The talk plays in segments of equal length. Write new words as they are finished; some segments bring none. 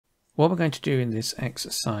what we're going to do in this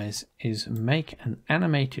exercise is make an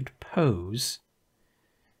animated pose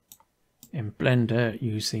in Blender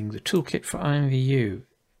using the toolkit for IMVU.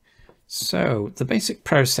 So the basic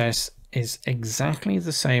process is exactly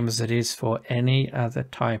the same as it is for any other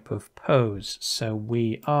type of pose. So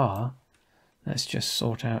let's just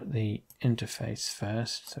sort out the interface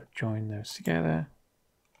first. So join those together.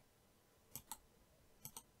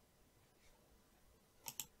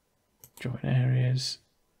 Join areas.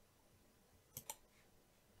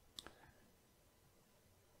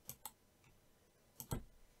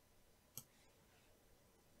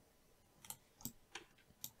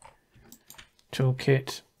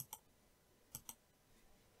 Toolkit.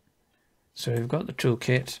 So we've got the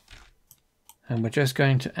toolkit and we're just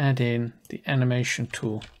going to add in the animation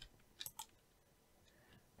tool.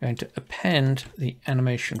 We're going to append the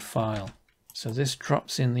animation file. So this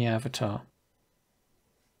drops in the avatar.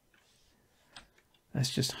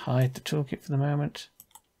 Let's just hide the toolkit for the moment.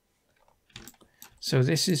 So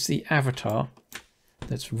this is the avatar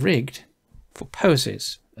that's rigged for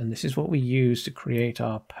poses. And this is what we use to create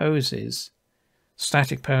our poses,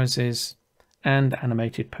 static poses and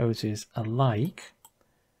animated poses alike.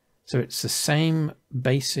 So it's the same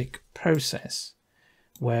basic process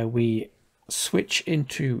where we switch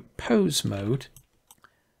into pose mode,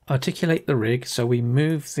 articulate the rig. So we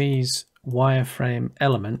move these wireframe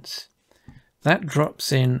elements. That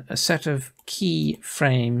drops in a set of key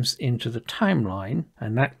frames into the timeline,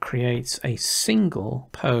 and that creates a single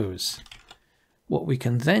pose. What we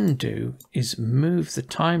can then do is move the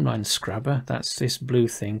timeline scrubber, that's this blue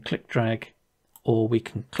thing, click drag, or we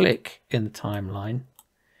can click in the timeline,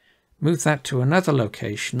 move that to another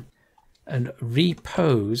location and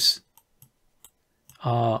repose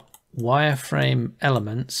our wireframe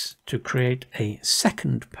elements to create a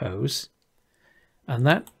second pose. And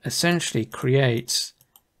that essentially creates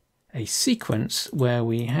a sequence where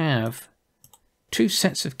we have two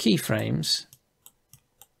sets of keyframes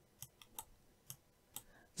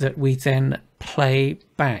that we then play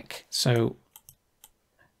back. So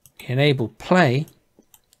we enable play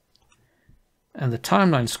and the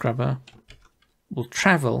timeline scrubber will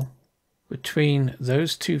travel between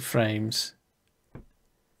those two frames,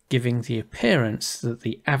 giving the appearance that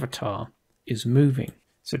the avatar is moving.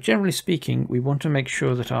 So generally speaking, we want to make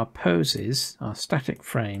sure that our poses, our static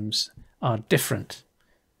frames, are different.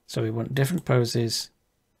 So we want different poses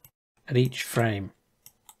at each frame,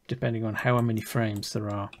 depending on how many frames there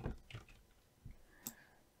are.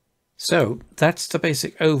 So that's the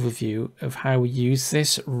basic overview of how we use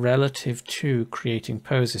this relative to creating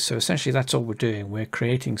poses. So essentially that's all we're doing. We're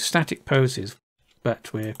creating static poses,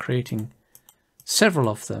 but we're creating several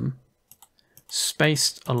of them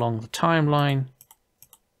spaced along the timeline,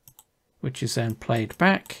 which is then played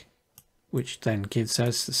back, which then gives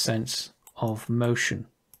us the sense of motion.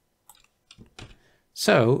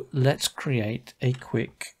 So let's create a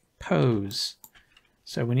quick pose.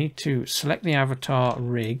 So we need to select the avatar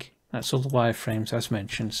rig. That's all the wireframes as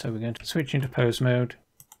mentioned. So we're going to switch into pose mode.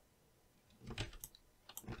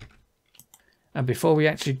 And before we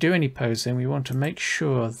actually do any posing, we want to make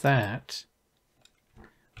sure that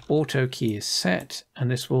auto key is set,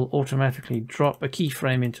 and this will automatically drop a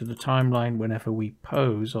keyframe into the timeline whenever we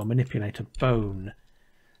pose or manipulate a bone.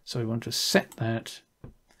 So we want to set that,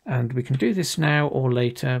 and we can do this now or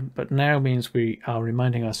later, but now means we are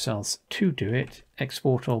reminding ourselves to do it.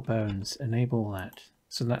 Export all bones, enable that.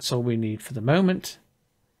 So that's all we need for the moment.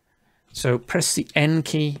 So press the N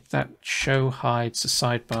key, that show hides the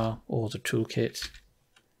sidebar or the toolkit,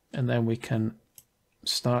 and then we can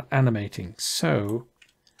start animating. So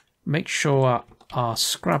make sure our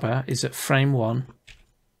scrubber is at frame 1,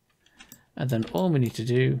 and then all we need to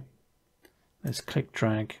do is click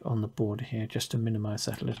drag on the border here just to minimize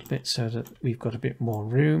that a little bit so that we've got a bit more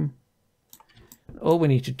room. All we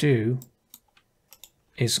need to do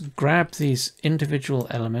is grab these individual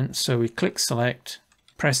elements. So we click select,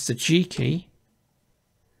 press the G key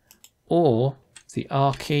or the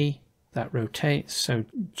R key, that rotates. So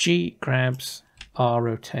G grabs, R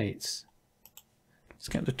rotates. Let's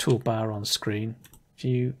get the toolbar on screen,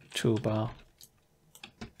 view toolbar,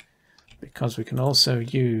 because we can also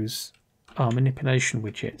use our manipulation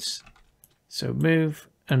widgets. So move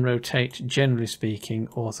and rotate, generally speaking,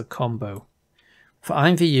 or the combo. For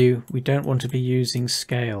IMVU, we don't want to be using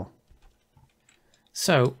scale.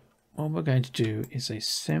 So what we're going to do is a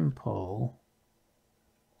simple,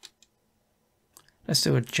 let's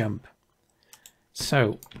do a jump.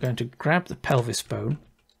 So we're going to grab the pelvis bone,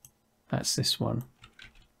 that's this one.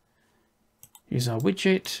 Use our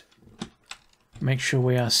widget, Make sure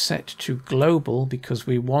we are set to global because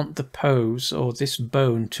we want the pose or this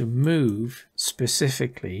bone to move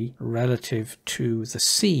specifically relative to the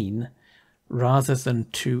scene rather than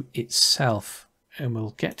to itself. And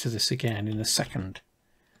we'll get to this again in a second.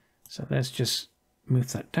 So let's just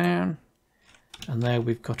move that down. And there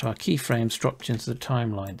we've got our keyframes dropped into the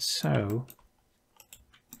timeline. So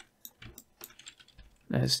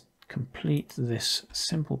let's complete this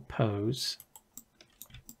simple pose.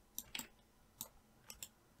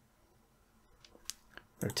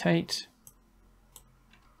 Rotate.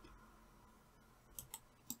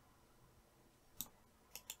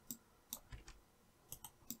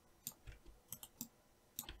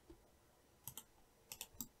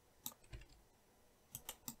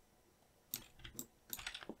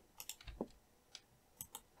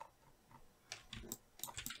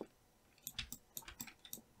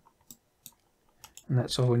 And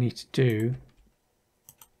that's all we need to do.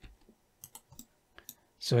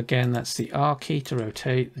 So again, that's the R key to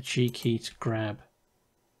rotate, the G key to grab.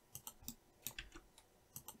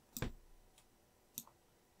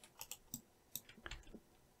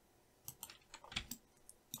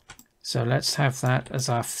 So let's have that as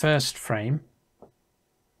our first frame.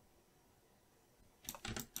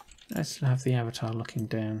 Let's have the avatar looking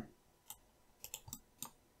down.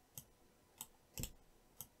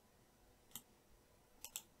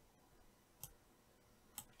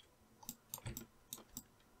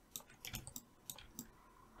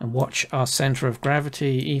 And watch our center of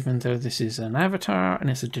gravity, even though this is an avatar and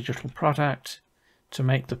it's a digital product, to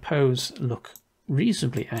make the pose look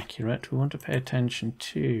reasonably accurate. We want to pay attention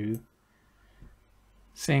to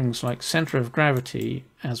things like center of gravity,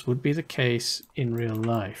 as would be the case in real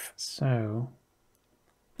life. So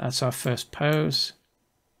that's our first pose.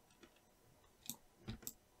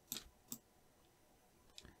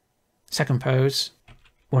 Second pose,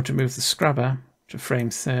 want to move the scrubber to frame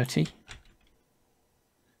 30.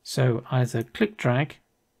 So either click drag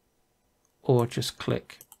or just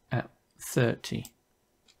click at 30.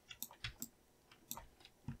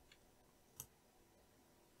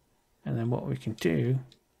 And then what we can do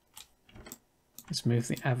is move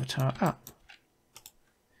the avatar up.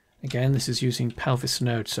 Again, this is using pelvis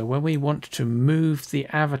node. So when we want to move the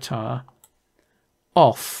avatar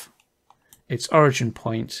off its origin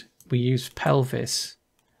point, we use pelvis,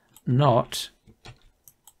 not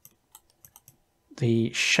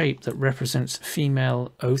the shape that represents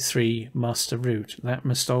female O3 master root. That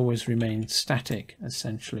must always remain static,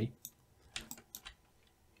 essentially.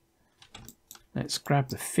 Let's grab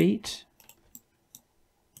the feet,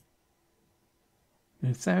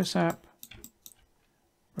 move those up,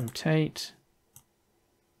 rotate.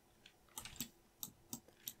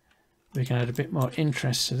 We can add a bit more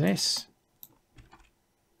interest to this.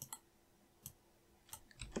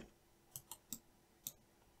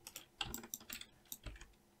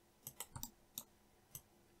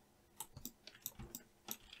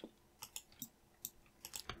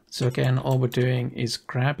 So again, all we're doing is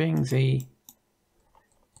grabbing the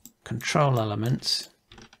control elements.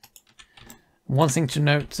 One thing to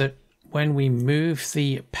note, that when we move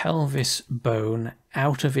the pelvis bone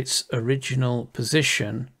out of its original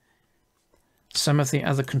position, some of the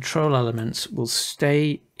other control elements will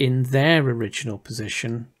stay in their original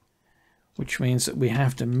position, which means that we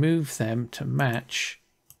have to move them to match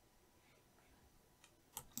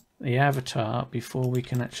the avatar before we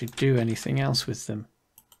can actually do anything else with them.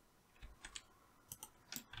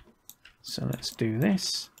 So let's do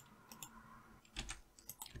this.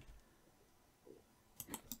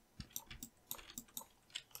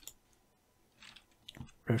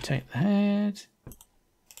 Rotate the head,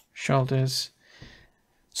 shoulders.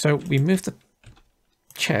 So we move the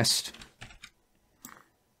chest.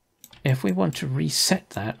 If we want to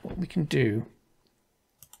reset that, what we can do,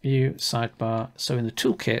 view, sidebar. So in the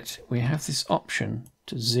toolkit, we have this option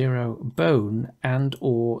to 0 bone and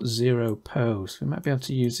or 0 pose. We might be able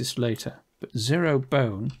to use this later, but 0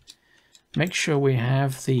 bone, make sure we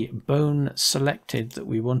have the bone selected that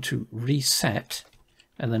we want to reset,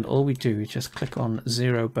 and then all we do is just click on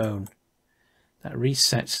 0 bone. That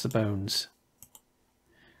resets the bones.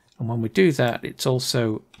 And when we do that, it's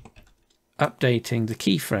also updating the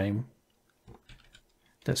keyframe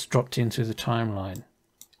that's dropped into the timeline.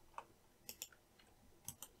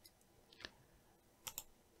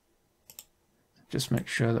 Just make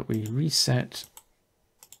sure that we reset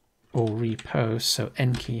or repose, so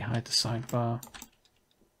N key, hide the sidebar.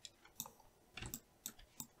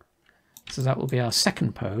 So that will be our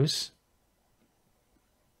second pose.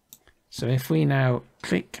 So if we now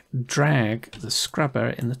click drag the scrubber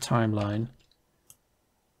in the timeline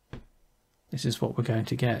this is what we're going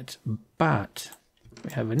to get. But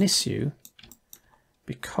we have an issue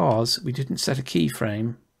because we didn't set a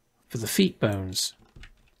keyframe for the feet bones.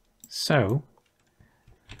 So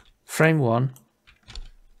frame 1,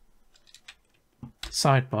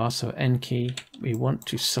 sidebar, so N key, we want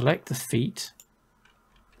to select the feet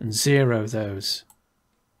and 0 those.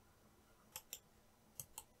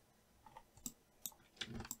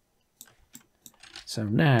 So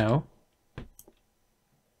now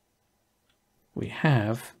we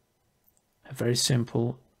have a very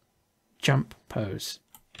simple jump pose.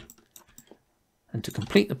 And to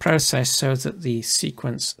complete the process so that the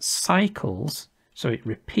sequence cycles, so it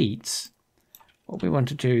repeats, what we want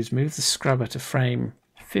to do is move the scrubber to frame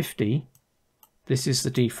 50. This is the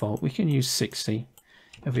default. We can use 60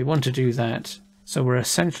 if we want to do that. So we're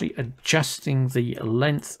essentially adjusting the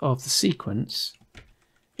length of the sequence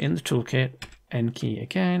in the toolkit. N key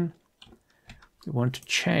again. We want to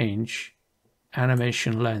change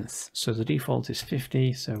animation length. So the default is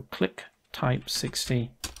 50. So click, type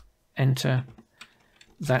 60, enter.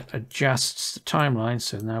 That adjusts the timeline.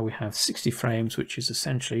 So now we have 60 frames, which is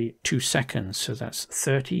essentially 2 seconds. So that's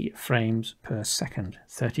 30 frames per second,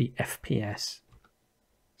 30 FPS.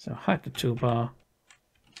 So hide the toolbar.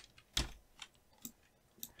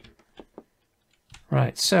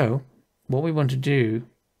 Right, so what we want to do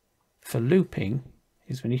for looping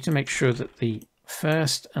is we need to make sure that the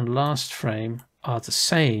first and last frame are the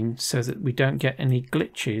same so that we don't get any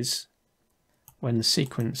glitches when the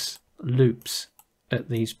sequence loops at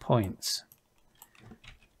these points.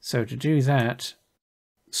 So to do that,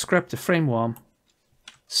 scrub to frame 1,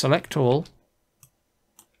 select all,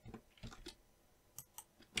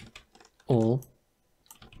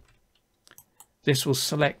 This will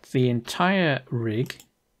select the entire rig.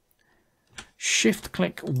 Shift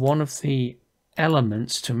click one of the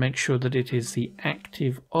elements to make sure that it is the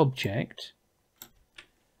active object.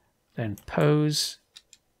 Then pose,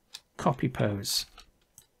 copy pose.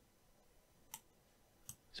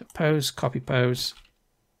 So pose, copy pose.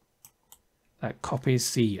 That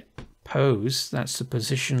copies the pose. That's the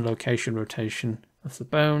position, location, rotation of the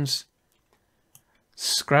bones.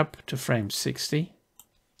 Scrub to frame 60.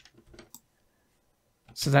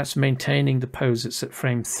 So that's maintaining the pose that's at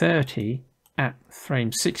frame 30 at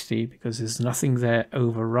frame 60 because there's nothing there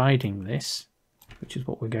overriding this, which is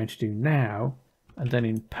what we're going to do now. And then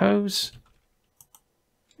in pose,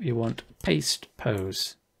 you want paste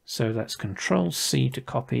pose. So that's Control C to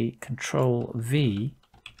copy, Control V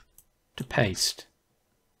to paste.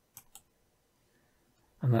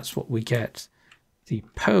 And that's what we get. The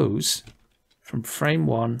pose from frame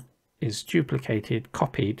 1 is duplicated,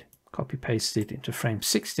 copied, copy pasted into frame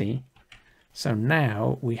 60. So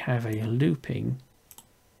now we have a looping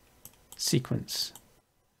sequence.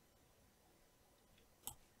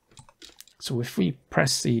 So if we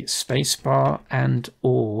press the space bar and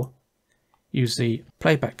or use the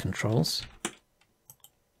playback controls,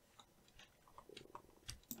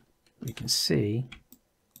 we can see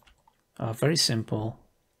our very simple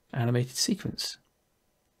animated sequence.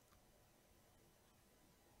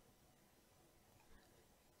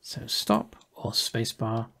 So stop or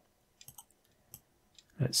spacebar.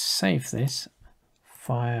 Let's save this.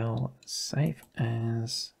 File, save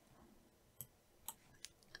as.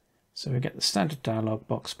 So we get the standard dialog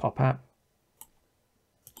box pop up.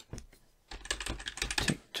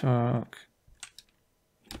 TikTok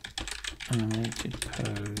animated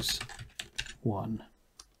pose 1.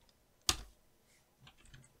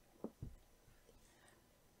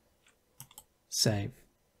 Save.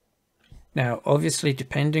 Now, obviously,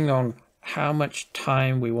 depending on how much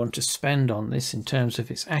time we want to spend on this in terms of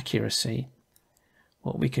its accuracy,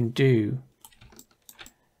 what we can do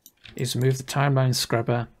is move the timeline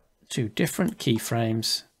scrubber to different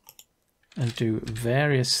keyframes and do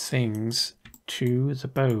various things to the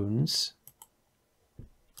bones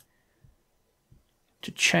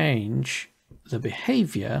to change the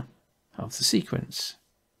behavior of the sequence.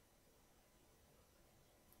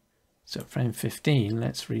 So frame 15,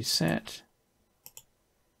 let's reset,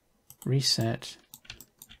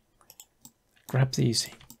 grab these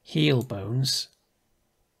heel bones,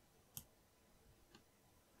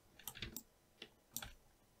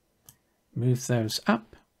 move those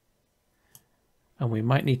up, and we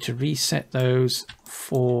might need to reset those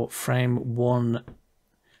for frame 1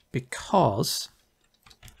 because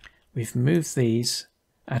we've moved these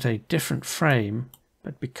at a different frame.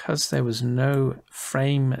 But because there was no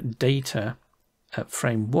frame data at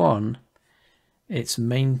frame 1, it's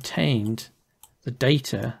maintained the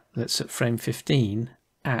data that's at frame 15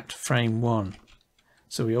 at frame 1.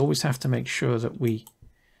 So we always have to make sure that we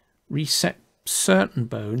reset certain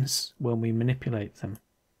bones when we manipulate them.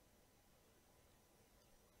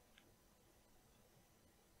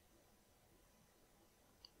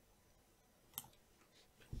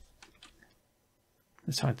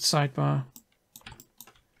 Let's hide the sidebar.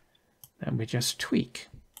 Then we just tweak.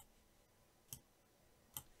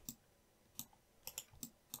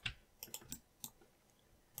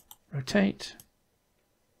 Rotate.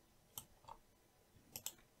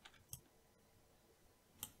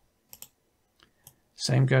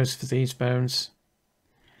 Same goes for these bones.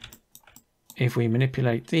 If we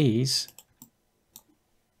manipulate these,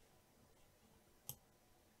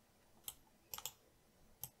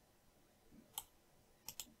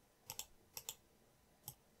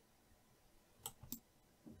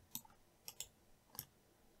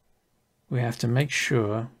 we have to make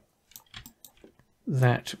sure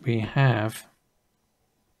that we have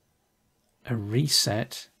a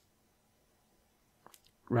reset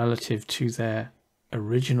relative to their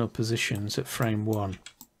original positions at frame 1.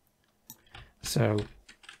 So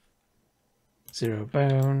 0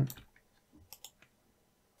 bone,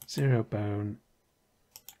 0 bone,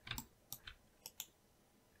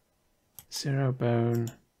 0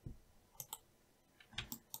 bone,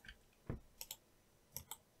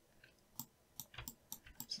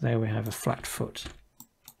 so there we have a flat foot.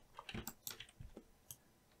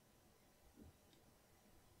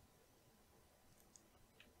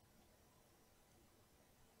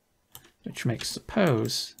 Which makes the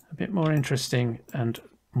pose a bit more interesting and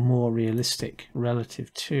more realistic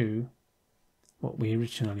relative to what we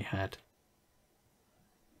originally had.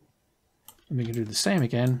 And we can do the same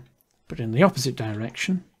again, but in the opposite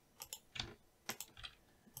direction.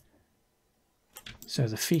 So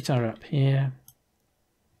the feet are up here.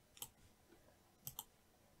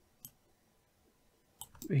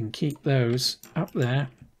 We can keep those up there,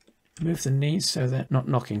 move the knees so they're not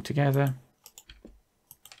knocking together.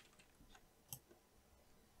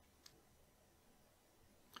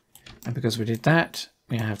 And because we did that,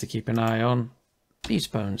 we have to keep an eye on these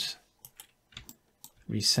bones.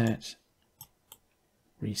 Reset,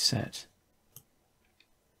 reset.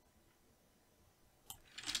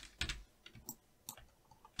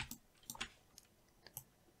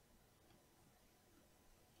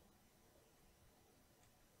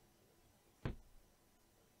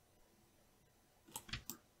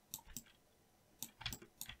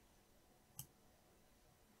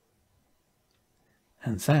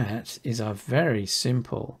 And that is our very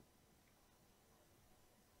simple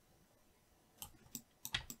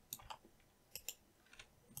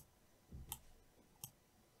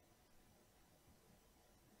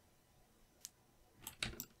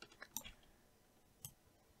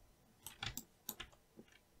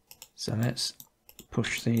so let's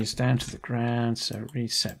push these down to the ground. So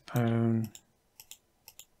reset bone,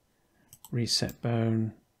 reset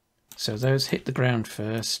bone. So those hit the ground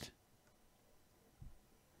first.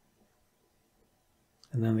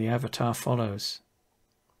 And then the avatar follows.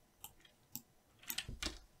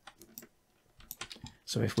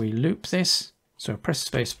 So if we loop this, so press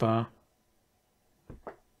spacebar,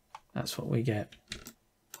 that's what we get.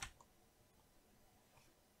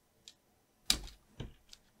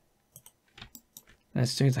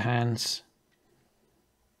 Let's do the hands.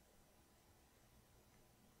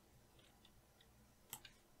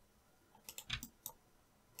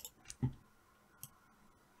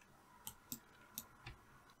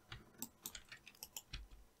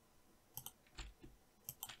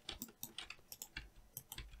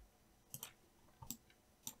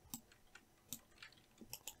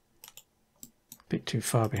 Bit too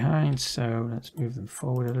far behind, so let's move them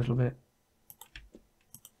forward a little bit.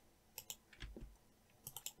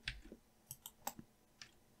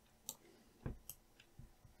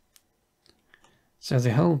 So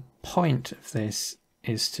the whole point of this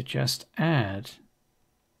is to just add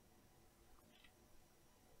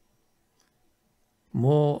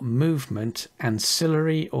more movement,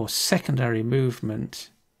 ancillary or secondary movement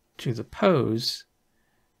to the pose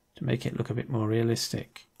to make it look a bit more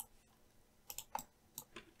realistic.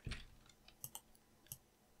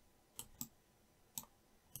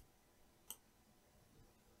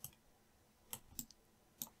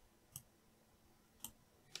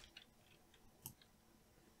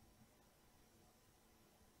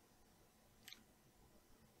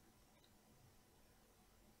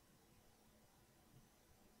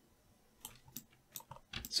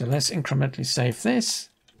 So let's incrementally save this,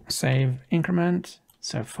 save increment,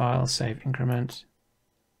 so file, save increment,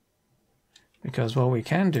 because what we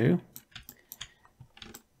can do,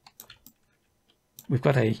 we've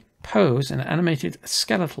got a pose, an animated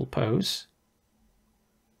skeletal pose,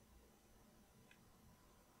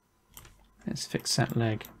 Let's fix that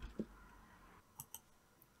leg.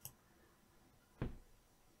 I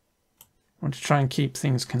want to try and keep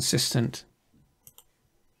things consistent.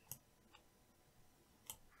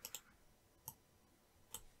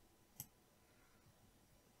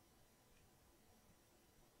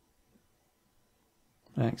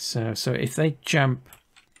 Like so. So if they jump,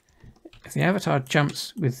 if the avatar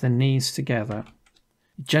jumps with the knees together,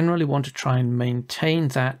 you generally want to try and maintain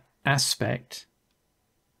that aspect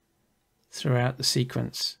throughout the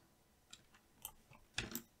sequence.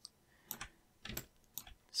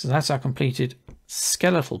 So that's our completed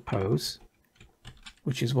skeletal pose,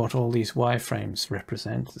 which is what all these wireframes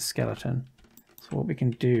represent, the skeleton. So what we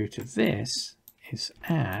can do to this is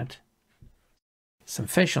add some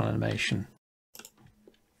facial animation.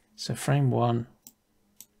 So frame 1,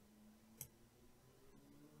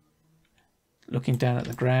 looking down at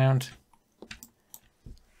the ground.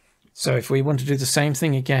 So if we want to do the same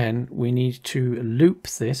thing again, we need to loop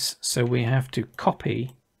this. So we have to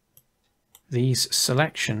copy these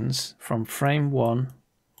selections from frame 1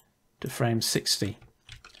 to frame 60.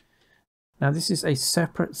 Now this is a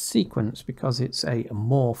separate sequence because it's a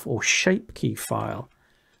morph or shape key file,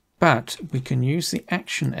 but we can use the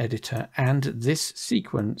action editor and this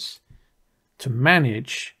sequence to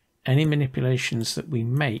manage any manipulations that we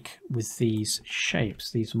make with these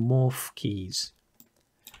shapes, these morph keys.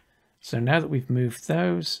 So now that we've moved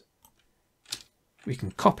those, we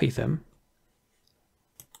can copy them,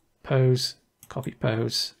 pose, copy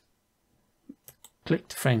pose, click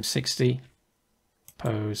to frame 60,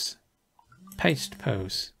 pose, paste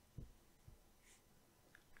pose.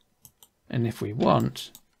 And if we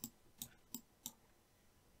want,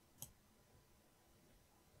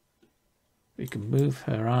 we can move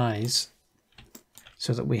her eyes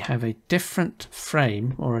so that we have a different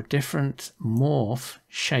frame or a different morph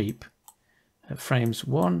shape at frames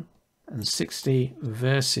 1 and 60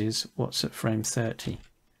 versus what's at frame 30.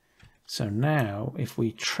 So now if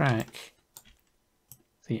we track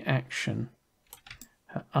the action,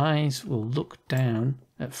 her eyes will look down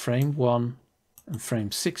at frame 1 and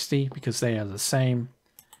frame 60 because they are the same,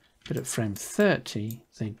 but at frame 30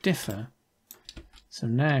 they differ. So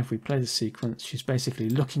now if we play the sequence, she's basically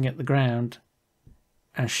looking at the ground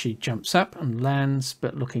as she jumps up and lands,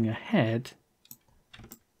 but looking ahead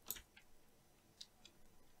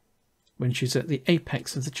when she's at the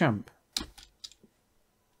apex of the jump.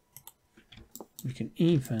 We can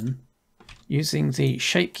even, using the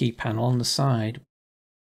shape key panel on the side,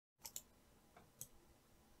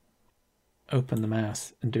 open the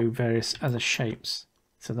mouth and do various other shapes.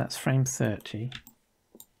 So that's frame 30.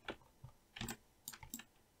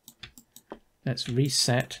 Let's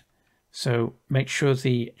reset. So make sure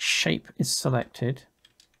the shape is selected.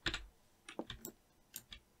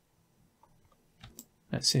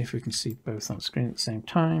 Let's see if we can see both on screen at the same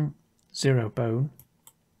time. 0 bone,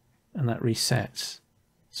 and that resets.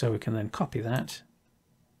 So we can then copy that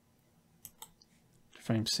to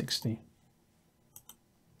frame 60.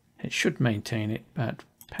 It should maintain it, but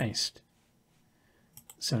paste.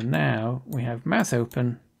 So now we have mouth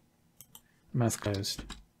open, mouth closed.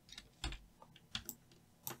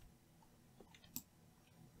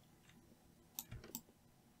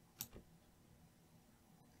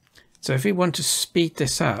 So if we want to speed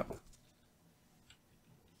this up,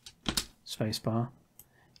 spacebar,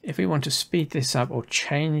 if we want to speed this up or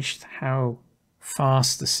change how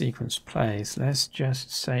fast the sequence plays, let's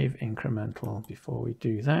just save incremental before we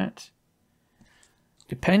do that.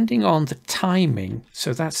 Depending on the timing,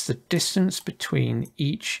 so that's the distance between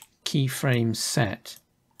each keyframe set.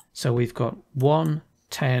 So we've got 1,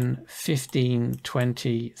 10, 15,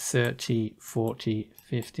 20, 30, 40,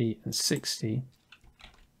 50, and 60.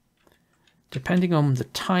 Depending on the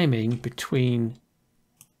timing between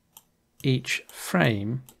each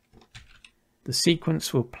frame, the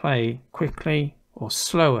sequence will play quickly or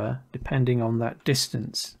slower depending on that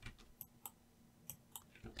distance.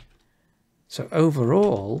 So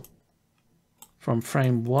overall, from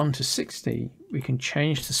frame 1 to 60, we can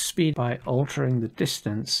change the speed by altering the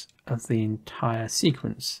distance of the entire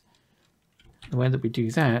sequence. The way that we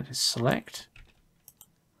do that is select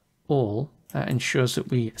all. That ensures that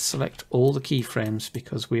we select all the keyframes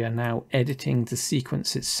because we are now editing the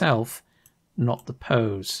sequence itself, not the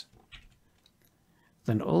pose.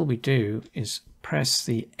 Then all we do is press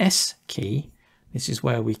the S key. This is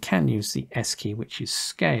where we can use the S key, which is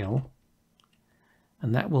scale,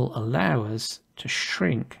 and that will allow us to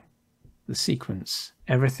shrink the sequence.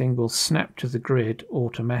 Everything will snap to the grid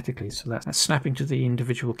automatically, so that's snapping to the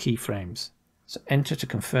individual keyframes. So enter to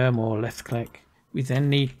confirm or left click. We then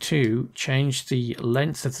need to change the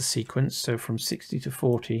length of the sequence. So from 60 to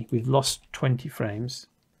 40, we've lost 20 frames.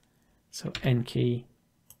 So N key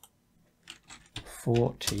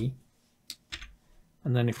 40.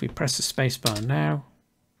 And then if we press the spacebar now,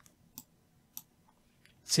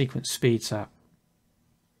 sequence speeds up.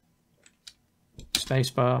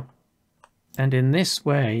 Spacebar. And in this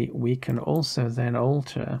way, we can also then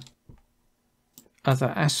alter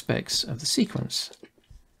other aspects of the sequence.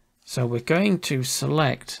 So we're going to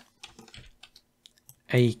select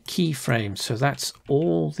a keyframe. So that's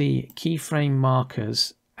all the keyframe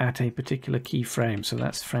markers at a particular keyframe. So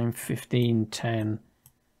that's frame 15, 10,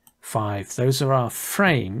 5. Those are our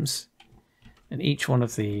frames, and each one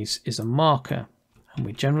of these is a marker. And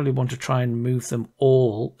we generally want to try and move them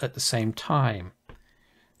all at the same time.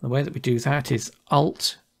 The way that we do that is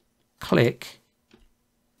Alt-click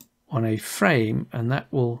on a frame, and that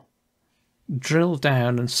will drill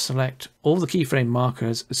down and select all the keyframe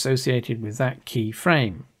markers associated with that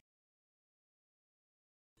keyframe.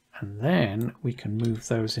 And then we can move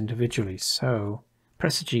those individually. So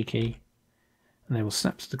press the G key and they will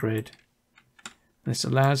snap to the grid. This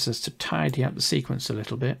allows us to tidy up the sequence a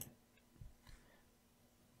little bit.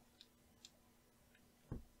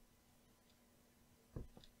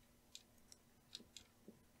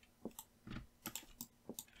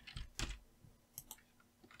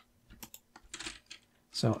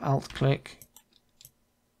 So Alt click,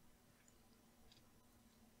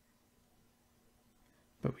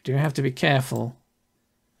 but we do have to be careful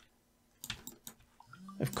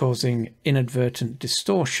of causing inadvertent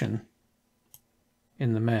distortion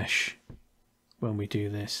in the mesh when we do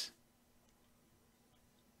this,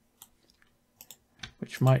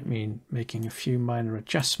 which might mean making a few minor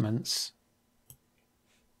adjustments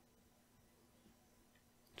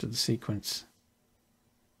to the sequence.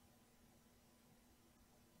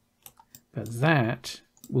 But that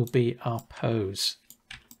will be our pose.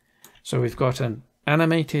 So we've got an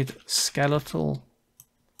animated skeletal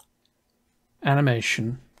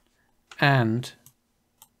animation and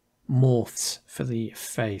morphs for the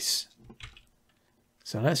face.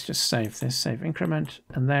 So let's just save this, save increment,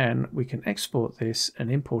 and then we can export this and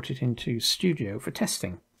import it into Studio for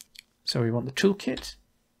testing. So we want the toolkit,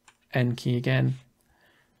 N key again.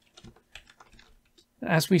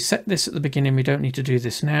 As we set this at the beginning, we don't need to do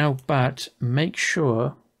this now, but make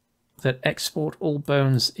sure that export all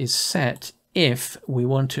bones is set if we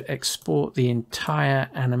want to export the entire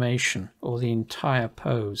animation or the entire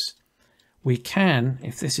pose. We can,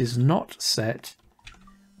 if this is not set,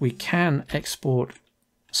 we can export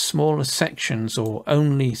smaller sections or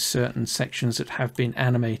only certain sections that have been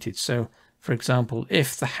animated. So, for example,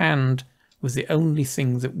 if the hand was the only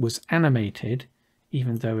thing that was animated,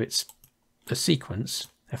 even though it's a sequence,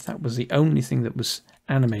 if that was the only thing that was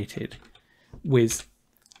animated, with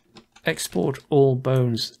export all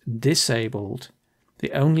bones disabled,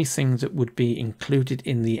 the only thing that would be included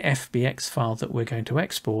in the FBX file that we're going to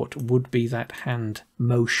export would be that hand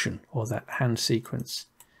motion or that hand sequence.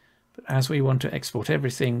 But as we want to export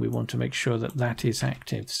everything, we want to make sure that that is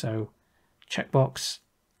active. So checkbox,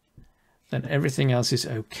 then everything else is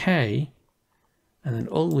okay, and then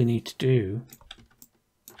all we need to do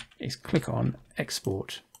is click on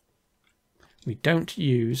export. We don't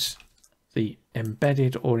use the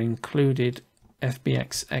embedded or included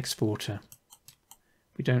FBX exporter.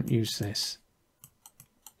 We don't use this.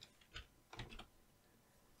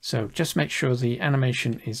 So just make sure the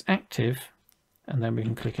animation is active and then we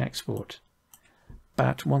can click export.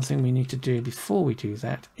 But one thing we need to do before we do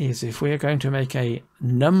that is, if we are going to make a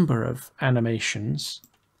number of animations,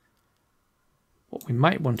 what we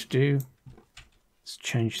might want to do is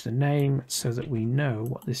change the name so that we know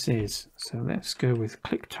what this is. So let's go with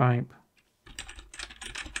click type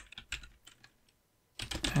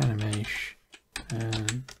animation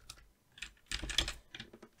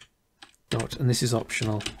dot, and this is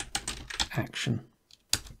optional, action.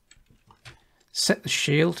 Set the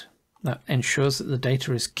shield. That ensures that the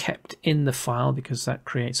data is kept in the file, because that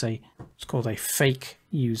creates it's called a fake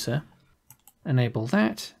user. Enable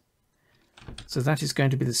that. So that is going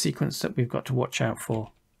to be the sequence that we've got to watch out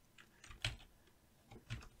for.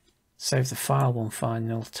 Save the file one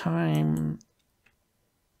final time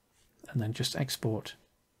and then just export.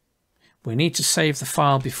 We need to save the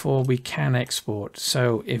file before we can export.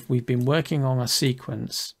 So if we've been working on a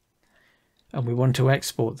sequence and we want to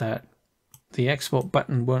export that, the export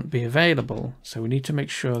button won't be available. So we need to make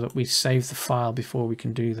sure that we save the file before we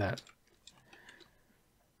can do that.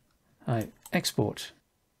 Right, export.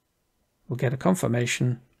 We'll get a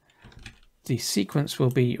confirmation. The sequence will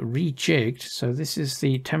be rejigged. So this is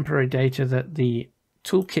the temporary data that the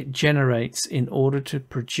Toolkit generates in order to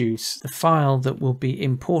produce the file that will be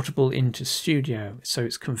importable into Studio. So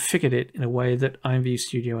it's configured it in a way that IMVU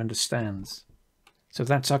Studio understands. So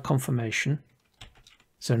that's our confirmation.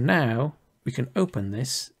 So now we can open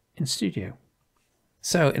this in Studio.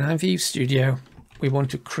 So in IMVU Studio, we want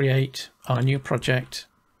to create our new project.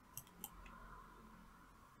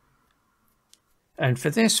 And for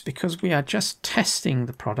this, because we are just testing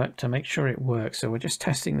the product to make sure it works, so we're just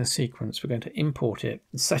testing the sequence, we're going to import it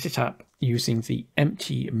and set it up using the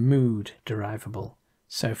empty mood derivable.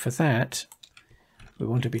 So for that, we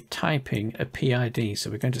want to be typing a PID.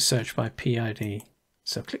 So we're going to search by PID.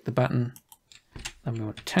 So click the button, and we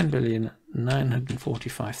want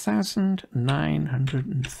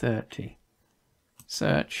 10,945,930.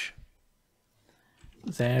 Search.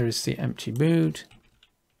 There is the empty mood.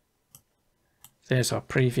 There's our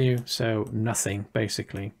preview, so nothing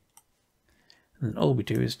basically. And then all we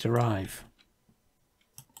do is derive.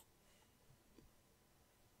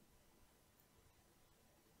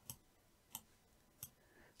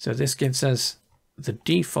 So this gives us the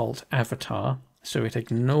default avatar, so it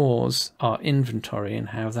ignores our inventory and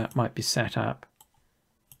how that might be set up.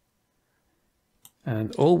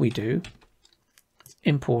 And all we do is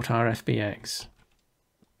import our FBX.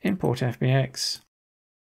 Import FBX.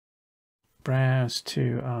 Browse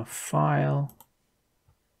to our file.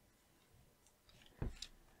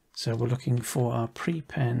 So we're looking for our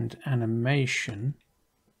prepend animation.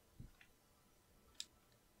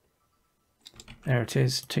 There it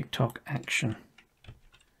is, TikTok action.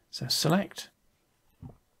 So select,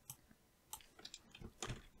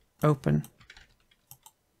 open.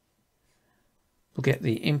 We'll get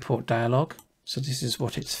the import dialog. So this is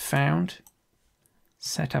what it's found.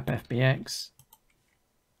 Set up FBX.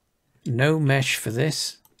 No mesh for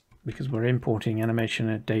this because we're importing animation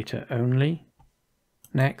and data only.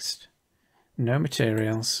 Next. No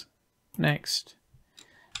materials. Next.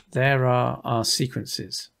 There are our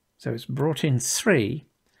sequences. So it's brought in 3.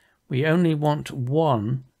 We only want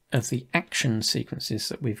 1 of the action sequences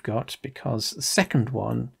that we've got because the second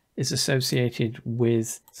one is associated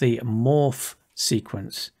with the morph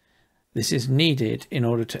sequence. This is needed in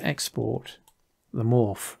order to export the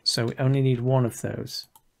morph. So we only need 1 of those.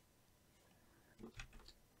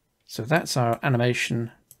 So that's our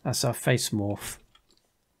animation, that's our face morph.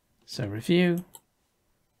 So review,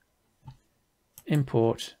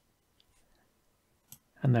 import,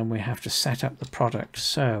 and then we have to set up the product.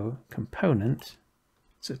 So component,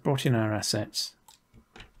 so it's brought in our assets.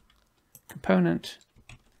 Component,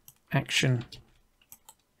 action,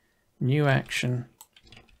 new action.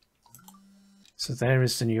 So there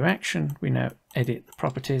is the new action. We now edit the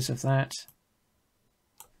properties of that.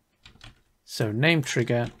 So name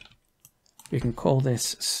trigger. We can call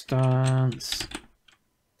this stance.idle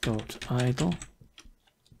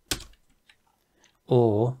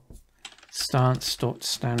or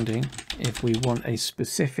stance.standing if we want a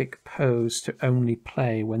specific pose to only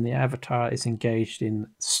play when the avatar is engaged in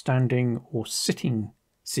standing or sitting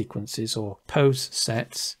sequences or pose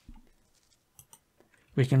sets.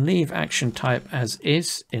 We can leave action type as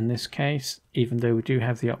is in this case, even though we do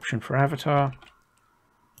have the option for avatar.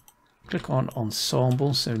 Click on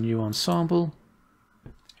ensemble, so new ensemble,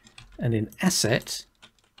 and in asset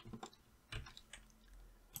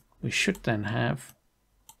we should then have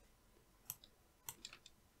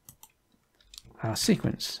our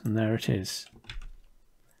sequence, and there it is.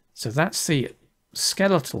 So that's the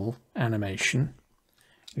skeletal animation.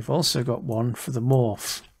 We've also got one for the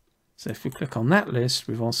morph. So if we click on that list,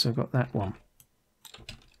 we've also got that one.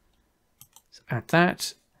 So add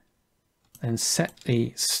that. Then set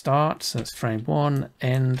the start, so it's frame 1,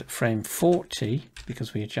 end frame 40,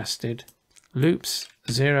 because we adjusted. Loops,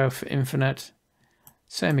 0 for infinite.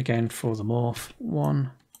 Same again for the morph, 1,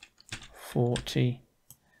 40,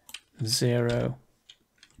 0.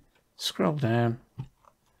 Scroll down.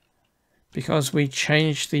 Because we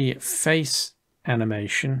changed the face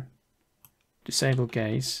animation, disable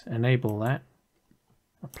gaze, enable that.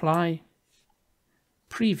 Apply,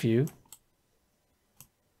 preview.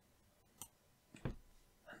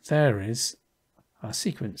 There is our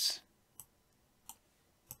sequence.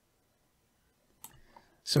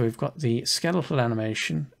 So we've got the skeletal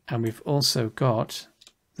animation and we've also got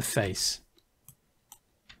the face.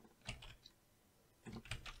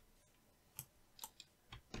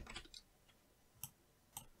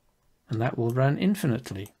 And that will run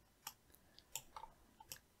infinitely.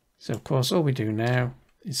 So of course all we do now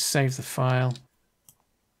is save the file.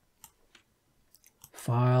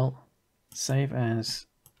 File, save as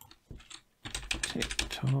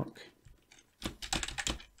TikTok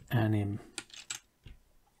anim.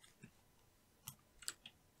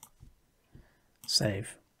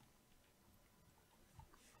 Save.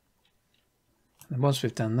 And once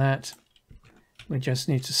we've done that, we just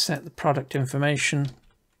need to set the product information,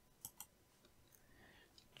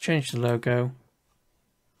 change the logo.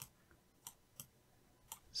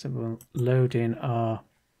 So we'll load in our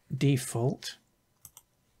default.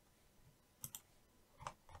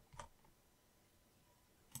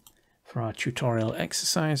 For our tutorial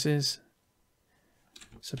exercises.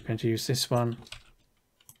 So I'm going to use this one.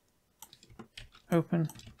 Open.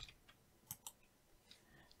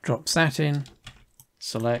 Drops that in.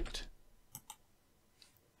 Select.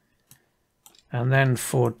 And then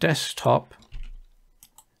for desktop,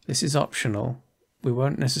 this is optional. We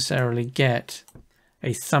won't necessarily get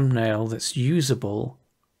a thumbnail that's usable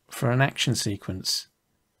for an action sequence.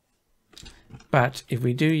 But if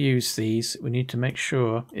we do use these, we need to make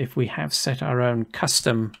sure, if we have set our own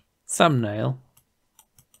custom thumbnail,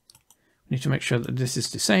 we need to make sure that this is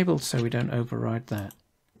disabled so we don't override that.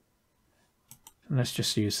 And let's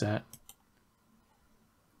just use that.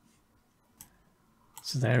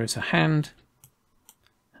 So there is a hand,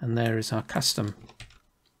 and there is our custom.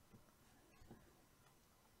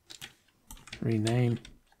 Rename.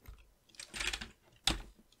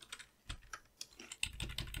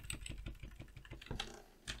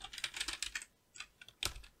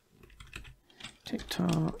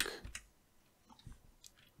 TikTok.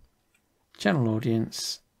 General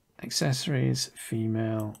audience. Accessories.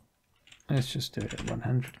 Female. Let's just do it at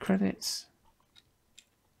 100 credits.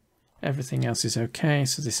 Everything else is okay,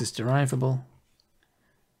 so this is derivable.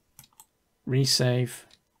 Resave.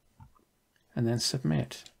 And then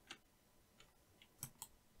submit.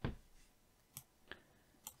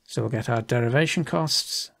 So we'll get our derivation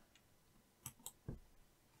costs.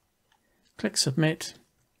 Click submit,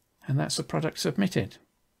 and that's the product submitted.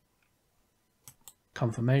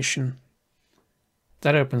 Confirmation.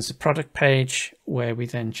 That opens the product page where we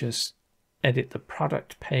then just edit the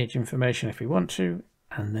product page information if we want to,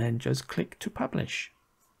 and then just click to publish.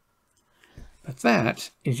 But that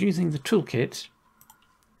is using the toolkit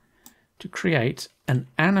to create an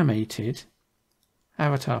animated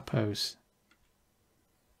avatar pose.